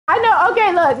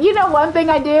look, you know one thing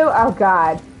I do? Oh,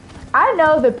 God. I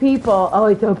know the people. Oh,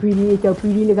 it's so pretty. It's so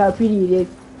pretty. Look how pretty it is.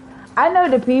 I know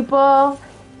the people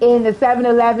in the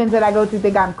 7-Elevens that I go to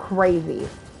think I'm crazy.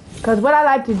 Because what I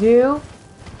like to do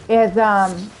is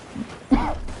I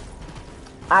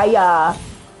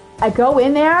go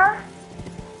in there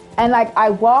and like I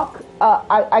walk,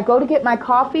 I go to get my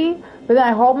coffee, but then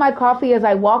I hold my coffee as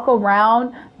I walk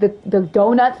around the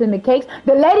donuts and the cakes.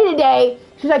 The lady today,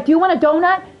 she's like, do you want a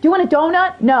donut? Do you want a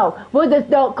donut? No. Well, the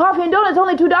coffee and donuts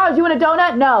only $2. Do you want a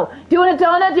donut? No. Do you want a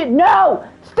donut? No.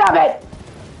 Stop it.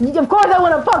 Of course I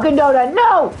want a fucking donut.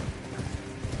 No.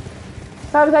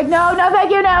 So I was like, no,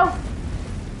 thank you, no.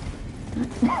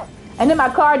 And then my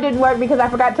card didn't work because I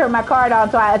forgot to turn my card on,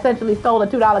 so I essentially stole a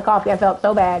 $2 coffee. I felt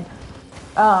so bad.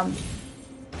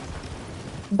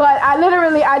 But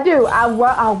I do.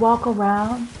 I'll walk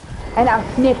around and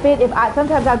I'll sniff it.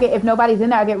 Sometimes if nobody's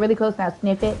in there, I'll get really close and I'll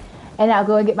sniff it. And I'll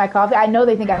go and get my coffee. I know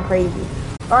they think I'm crazy.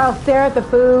 Or I'll stare at the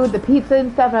food, the pizza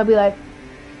and stuff, and I'll be like,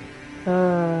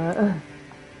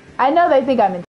 I know they think I'm insane.